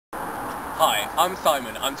Hi, I'm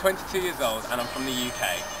Simon, I'm 22 years old and I'm from the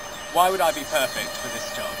UK. Why would I be perfect for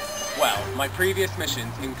this job? Well, my previous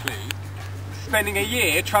missions include spending a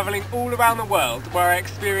year travelling all around the world where I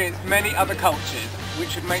experienced many other cultures,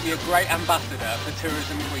 which would make me a great ambassador for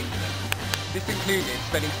tourism Queensland. This included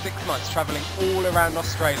spending 6 months travelling all around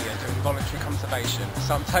Australia doing voluntary conservation,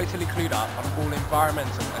 so I'm totally clued up on all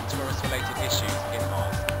environmental and tourist related issues in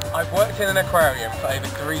Oz. I've worked in an aquarium for over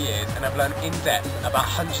 3 years and I've learned in depth about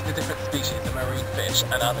hundreds of different species of marine fish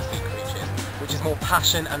and other sea creatures, which is more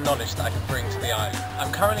passion and knowledge that I can bring to the island.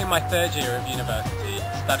 I'm currently in my 3rd year of university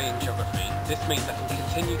studying geography. This means I can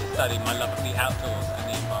continue to study my love of the outdoors and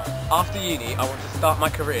the environment. After uni, I want to start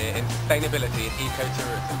my career in sustainability and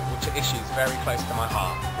ecotourism, which are issues very close to my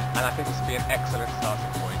heart, and I think this would be an excellent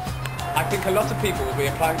starting point. I think a lot of people will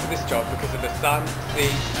be applying for this job because of the sun,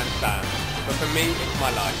 sea and sand. But for me, it's my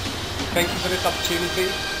life. Thank you for this opportunity,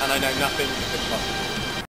 and I know nothing is impossible.